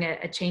want to bring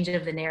a change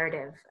of the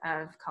narrative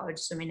of college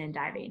swimming and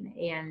diving.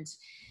 And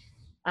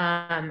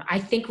I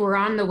think we're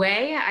on the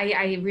way.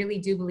 I really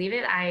do believe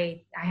it.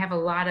 I have a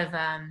lot of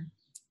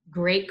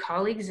great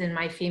colleagues in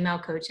my female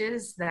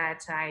coaches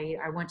that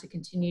I want to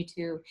continue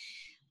to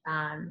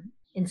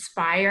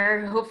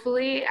inspire,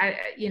 hopefully,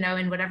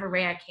 in whatever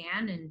way I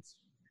can. And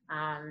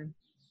um,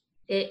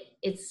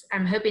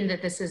 I'm hoping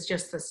that this is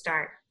just the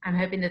start. I'm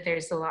hoping that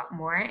there's a lot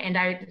more. And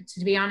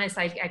to be honest,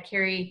 I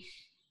carry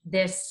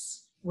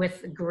this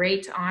with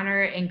great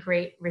honor and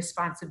great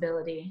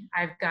responsibility.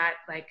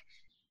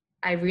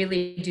 I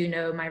really do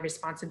know my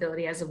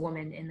responsibility as a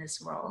woman in this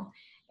role.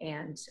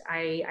 And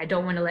I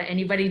don't want to let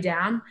anybody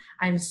down.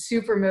 I'm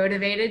super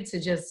motivated to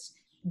just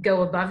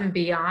go above and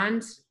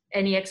beyond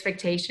any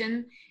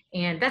expectation.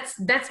 And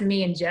that's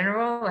me in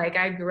general. Like,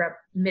 I grew up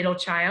middle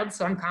child,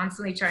 so I'm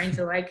constantly trying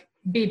to like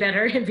be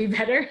better and be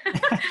better.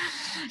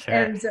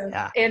 Sure.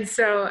 Yeah. And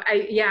so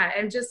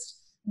I'm just,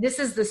 this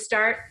is the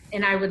start,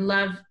 and I would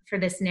love for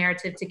this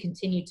narrative to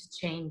continue to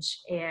change.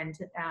 And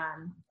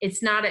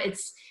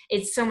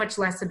it's so much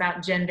less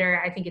about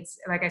gender. I think it's,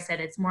 like I said,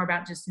 it's more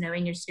about just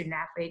knowing your student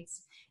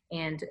athletes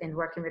and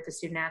working with the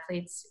student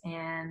athletes.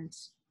 And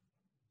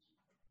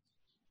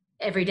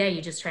every day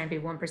you just try and be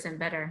 1%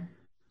 better.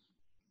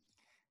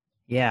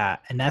 Yeah.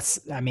 And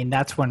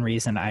that's one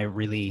reason I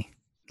really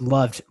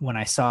loved when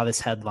I saw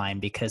this headline,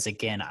 because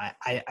again,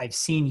 I've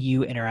seen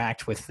you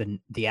interact with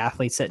the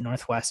athletes at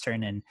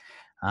Northwestern, and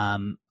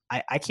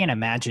I can't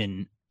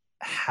imagine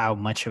how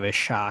much of a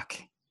shock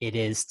it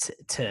is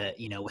to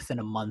within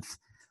a month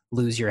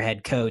lose your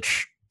head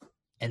coach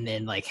and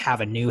then like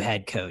have a new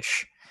head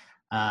coach.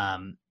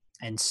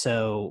 And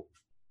so,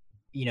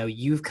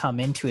 you've come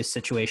into a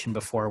situation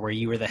before where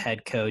you were the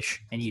head coach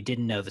and you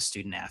didn't know the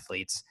student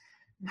athletes.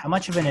 How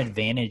much of an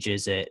advantage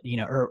is it,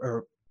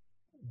 or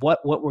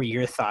what were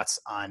your thoughts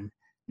on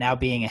now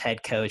being a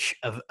head coach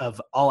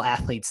of all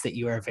athletes that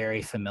you are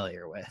very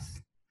familiar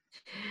with?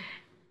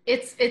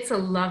 It's a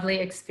lovely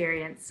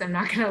experience. I'm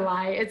not going to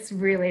lie. It's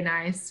really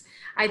nice.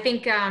 I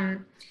think,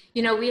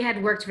 we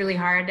had worked really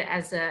hard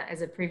as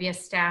a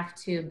previous staff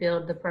to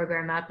build the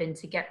program up and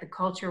to get the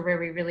culture where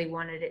we really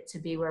wanted it to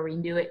be, where we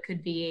knew it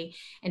could be.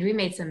 And we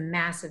made some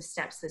massive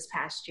steps this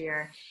past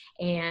year.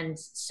 And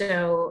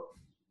so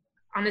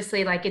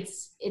honestly, like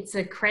it's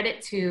a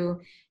credit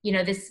to,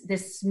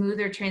 this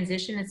smoother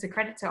transition. It's a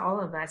credit to all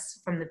of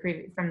us from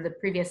the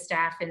previous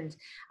staff, and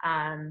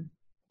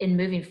in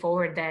moving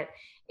forward, that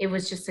it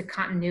was just a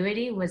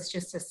continuity, was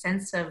just a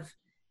sense of,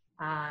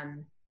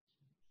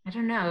 I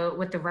don't know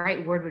what the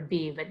right word would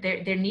be, but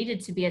there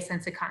needed to be a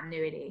sense of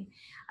continuity,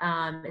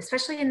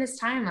 especially in this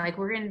time. Like,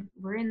 we're in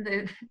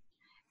the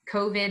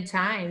COVID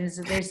times.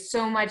 There's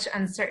so much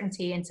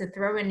uncertainty, and to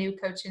throw a new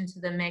coach into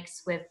the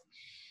mix with,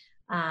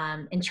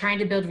 and trying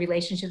to build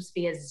relationships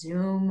via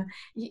Zoom,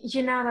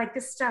 like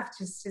this stuff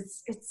just,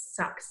 it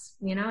sucks.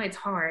 It's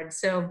hard.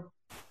 So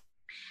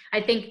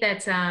I think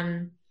that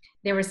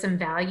there was some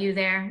value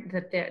there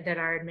that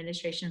our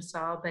administration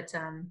saw, but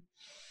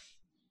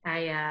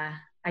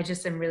I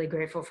just am really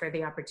grateful for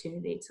the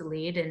opportunity to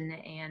lead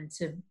and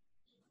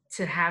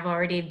to have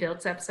already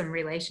built up some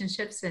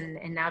relationships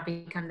and now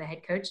become the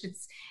head coach.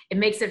 It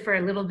makes it for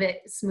a little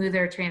bit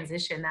smoother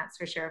transition, that's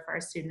for sure, for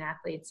our student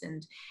athletes.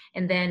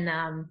 And then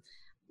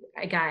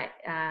I got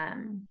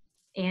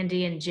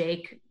Andy and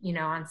Jake,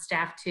 on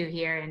staff too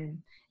here, and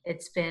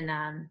it's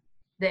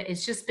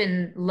just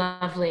been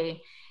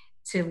lovely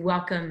to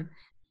welcome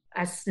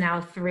us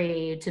now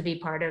 3 to be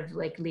part of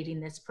like leading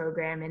this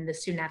program, and the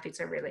student athletes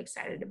are really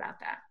excited about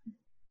that.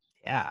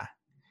 Yeah,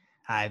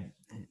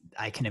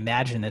 I can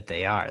imagine that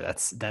they are.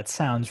 That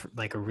sounds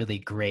like a really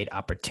great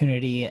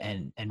opportunity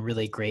and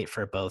really great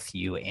for both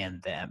you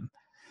and them.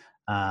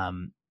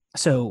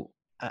 So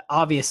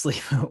obviously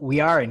we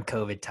are in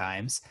COVID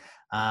times,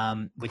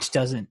 which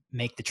doesn't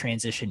make the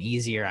transition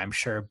easier, I'm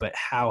sure. But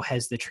how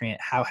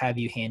have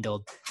you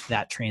handled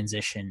that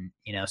transition,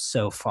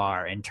 so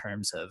far in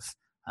terms of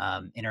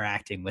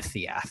interacting with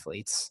the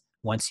athletes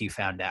once you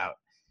found out,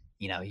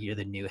 you're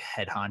the new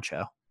head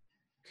honcho?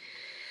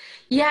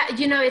 Yeah,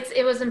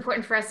 it was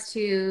important for us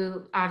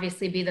to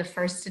obviously be the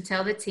first to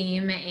tell the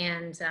team,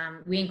 and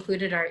we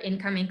included our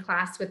incoming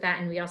class with that,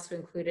 and we also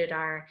included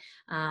our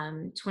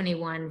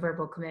 21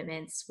 verbal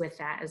commitments with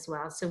that as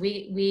well. So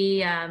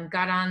we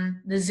got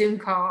on the Zoom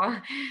call,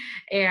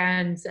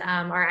 and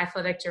our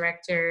athletic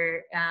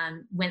director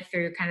went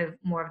through kind of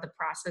more of the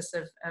process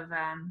of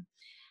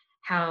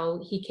how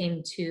he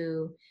came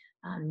to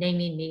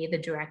naming me the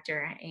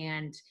director.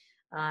 And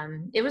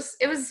it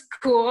was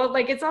cool.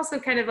 Like, it's also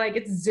kind of like,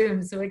 it's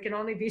Zoom, so it can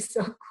only be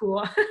so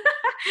cool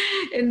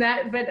in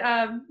that. But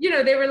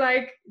they were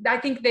like, I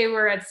think they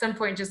were at some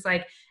point just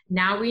like,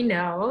 now we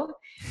know,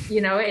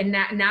 and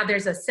now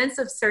there's a sense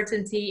of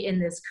certainty in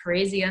this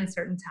crazy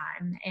uncertain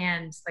time.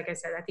 And like I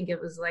said, I think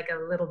it was like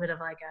a little bit of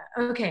like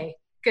okay,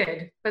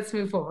 good, let's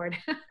move forward.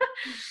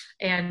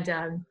 and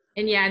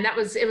yeah, and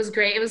it was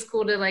great. It was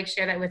cool to like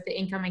share that with the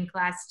incoming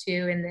class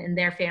too, and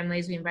their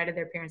families. We invited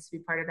their parents to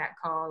be part of that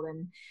call,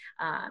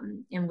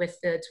 and with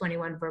the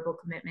 21 verbal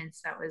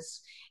commitments,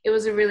 it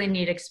was a really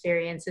neat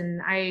experience.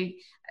 And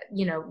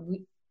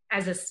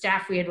as a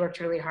staff, we had worked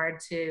really hard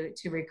to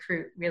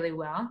recruit really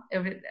well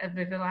over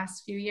the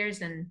last few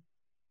years, and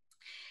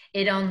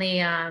it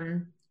only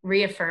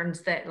reaffirmed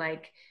that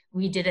like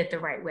we did it the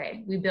right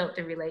way. We built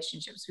the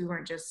relationships. We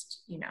weren't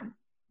just, you know,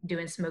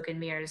 doing smoke and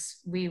mirrors.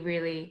 We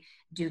really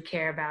do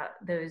care about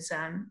those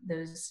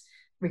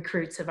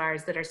recruits of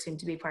ours that are soon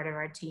to be part of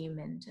our team,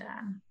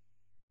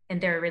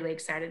 and they're really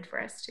excited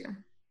for us too.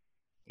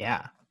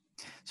 Yeah.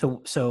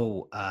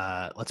 So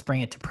let's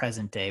bring it to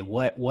present day.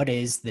 What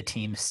is the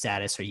team's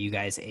status? Are you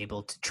guys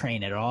able to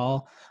train at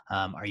all?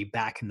 Are you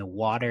back in the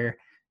water?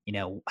 You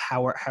know,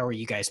 how are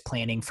you guys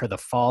planning for the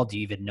fall? Do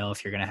you even know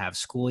if you're going to have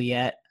school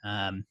yet?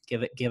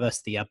 Give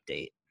us the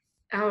update.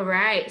 All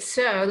right.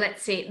 So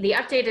let's see. The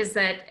update is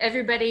that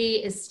everybody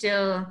is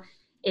still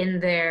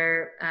in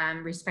their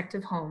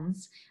respective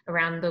homes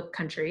around the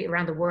country,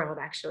 around the world,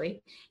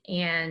 actually.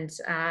 And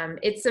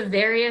it's a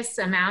various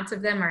amounts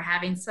of them are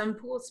having some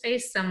pool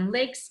space, some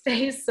lake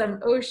space, some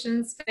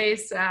ocean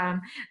space.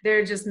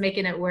 They're just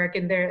making it work,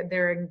 and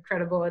they're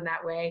incredible in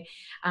that way.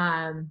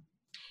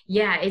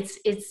 Yeah,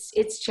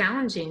 it's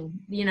challenging.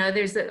 You know,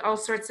 there's all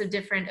sorts of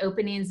different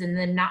openings and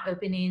then not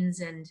openings,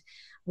 and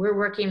we're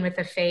working with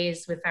a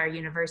phase with our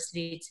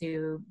university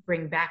to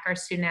bring back our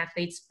student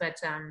athletes, but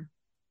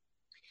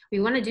we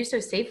want to do so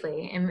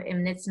safely.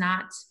 And it's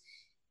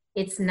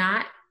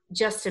not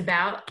just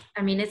about,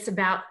 I mean, it's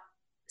about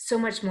so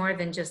much more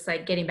than just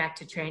like getting back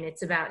to train.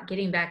 It's about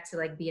getting back to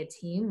like be a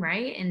team,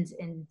 right?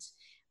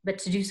 But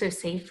to do so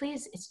safely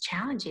it's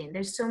challenging.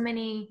 There's so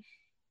many,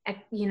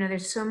 you know,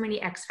 there's so many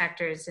X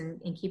factors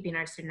in keeping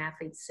our student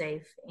athletes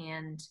safe.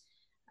 And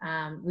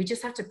we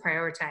just have to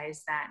prioritize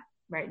that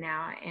right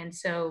now. And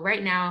so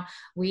right now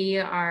we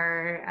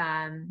are,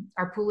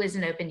 our pool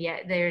isn't open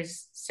yet.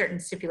 There's certain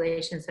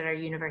stipulations that our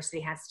university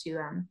has to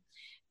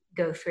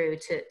go through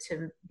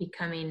to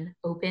becoming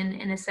open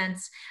in a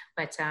sense,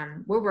 but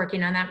we're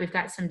working on that. We've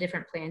got some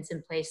different plans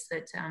in place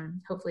that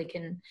hopefully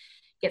can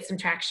get some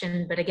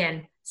traction. But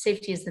again,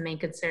 safety is the main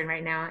concern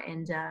right now,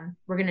 and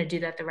we're going to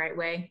do that the right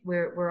way.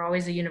 We're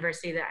always a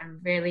university that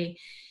I'm really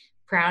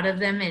proud of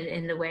them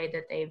in the way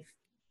that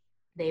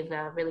they've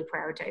really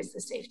prioritized the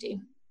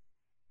safety.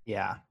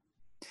 Yeah.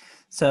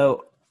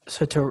 So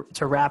to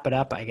wrap it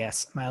up, I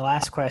guess my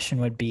last question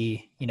would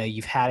be, you know,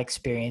 you've had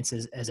experience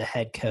as a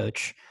head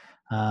coach,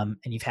 and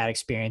you've had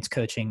experience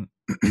coaching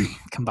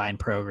combined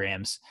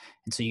programs.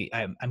 And so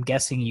I'm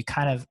guessing you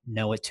kind of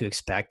know what to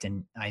expect.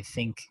 And I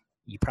think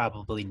you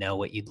probably know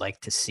what you'd like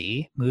to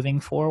see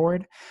moving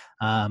forward.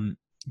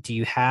 Do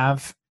you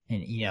have,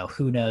 and you know,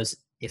 who knows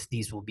if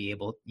these will be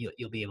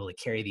you'll be able to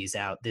carry these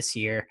out this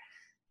year,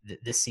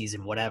 this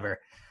season, whatever.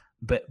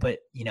 But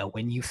you know,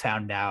 when you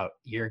found out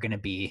you're going to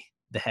be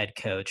the head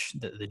coach,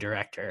 the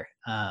director,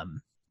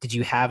 did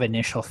you have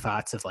initial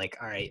thoughts of like,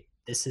 all right,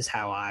 this is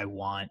how I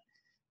want,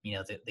 you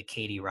know, the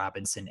Katie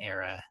Robinson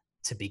era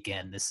to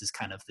begin. This is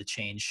kind of the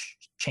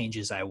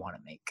changes I want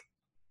to make.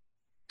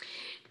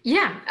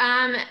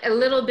 Yeah, a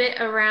little bit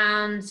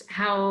around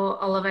how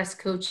all of us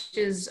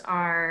coaches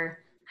are,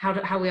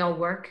 how we all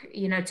work,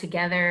 you know,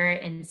 together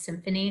in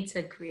symphony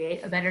to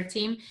create a better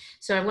team.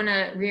 So I want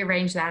to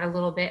rearrange that a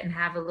little bit and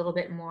have a little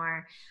bit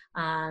more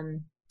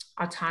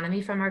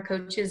autonomy from our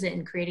coaches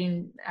in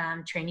creating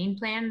training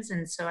plans.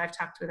 And so I've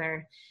talked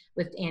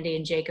with Andy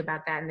and Jake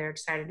about that, and they're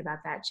excited about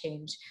that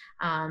change.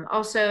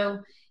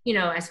 Also, you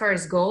know, as far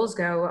as goals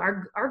go,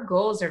 our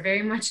goals are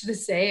very much the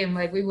same.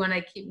 Like we want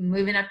to keep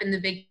moving up in the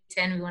Big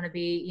Ten. We want to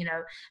be, you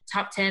know,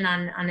 top 10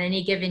 on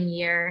any given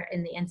year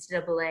in the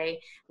NCAA.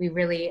 We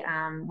really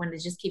want to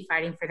just keep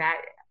fighting for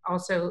that.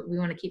 Also, we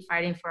want to keep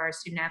fighting for our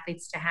student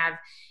athletes to have,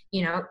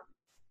 you know,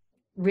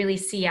 really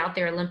see out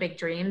their Olympic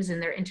dreams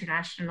and their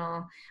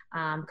international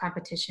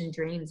competition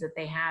dreams that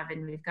they have.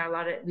 And we've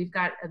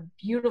got a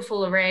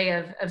beautiful array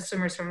of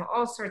swimmers from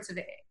all sorts of,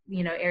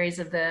 you know, areas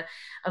of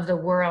the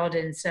world.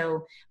 And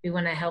so we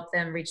want to help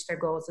them reach their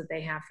goals that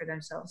they have for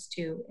themselves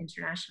too,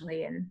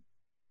 internationally. And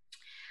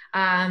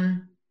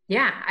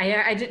yeah,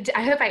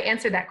 I hope I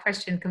answered that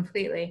question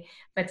completely,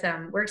 but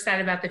we're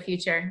excited about the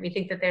future. We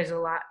think that there's a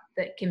lot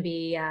that can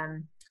be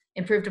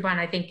improved upon.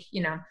 I think,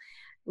 you know,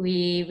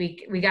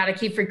 we got to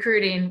keep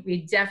recruiting.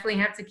 We definitely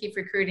have to keep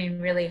recruiting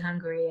really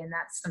hungry. And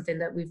that's something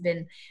that we've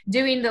been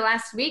doing the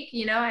last week.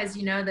 You know, as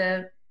you know,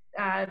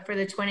 for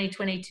the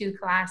 2022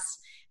 class,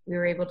 we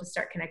were able to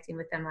start connecting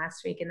with them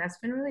last week, and that's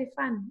been really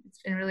fun.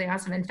 It's been really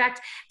awesome. In fact,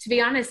 to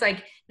be honest,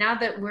 like now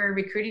that we're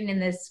recruiting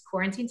in this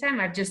quarantine time,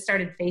 I've just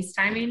started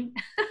FaceTiming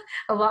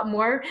a lot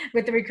more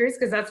with the recruits,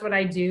 because that's what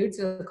I do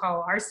to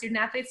call our student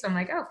athletes. So I'm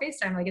like, oh,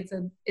 FaceTime, like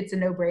it's a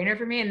no-brainer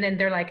for me. And then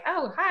they're like,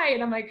 oh, hi.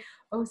 And I'm like,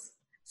 oh,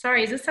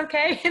 sorry, is this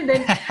okay? And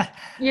then,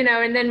 you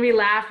know, and then we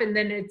laugh, and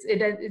then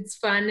it's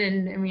fun,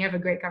 and we have a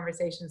great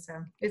conversation.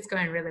 So it's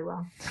going really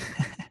well.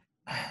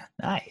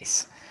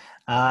 Nice.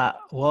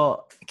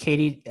 Well,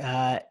 Katie,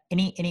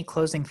 any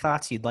closing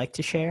thoughts you'd like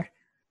to share?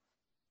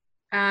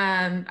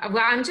 Well,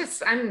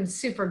 I'm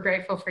super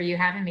grateful for you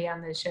having me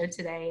on the show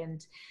today.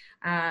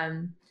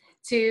 And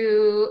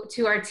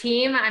to our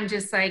team, I'm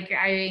just like,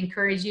 I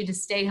encourage you to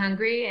stay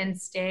hungry and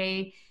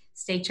stay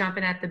stay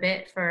chomping at the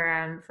bit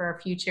for our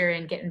future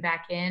and getting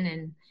back in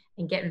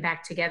and getting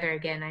back together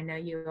again. I know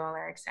you all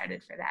are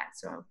excited for that.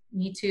 So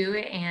me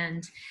too.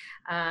 And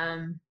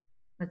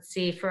let's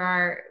see, for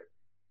our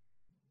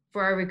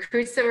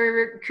recruits that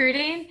we're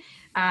recruiting,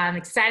 I'm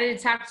excited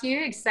to talk to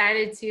you,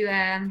 excited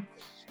to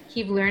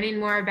keep learning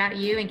more about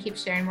you and keep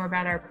sharing more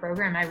about our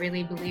program. I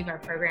really believe our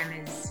program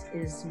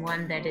is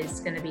one that is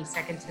going to be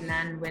second to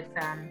none, with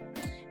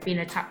being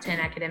a top 10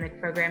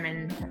 academic program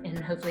and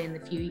hopefully in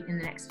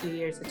the next few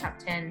years, a top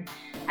 10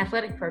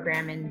 athletic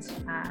program,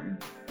 and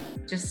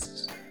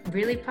just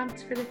really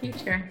pumped for the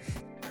future.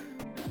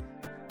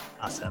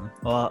 Awesome.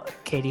 Well,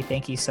 Katie,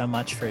 thank you so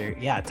much for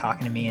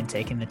talking to me and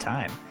taking the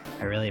time.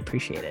 I really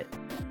appreciate it.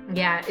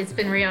 Yeah, it's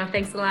been real.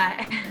 Thanks a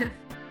lot.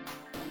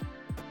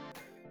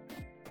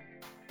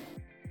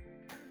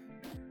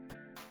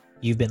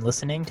 You've been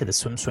listening to the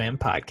SwimSwam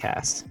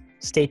podcast.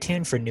 Stay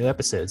tuned for new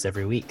episodes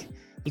every week.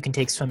 You can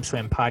take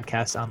SwimSwam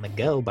podcast on the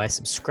go by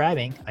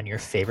subscribing on your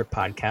favorite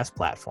podcast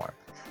platform.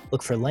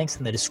 Look for links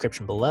in the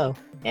description below,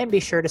 and be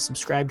sure to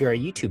subscribe to our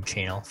YouTube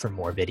channel for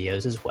more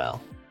videos as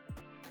well.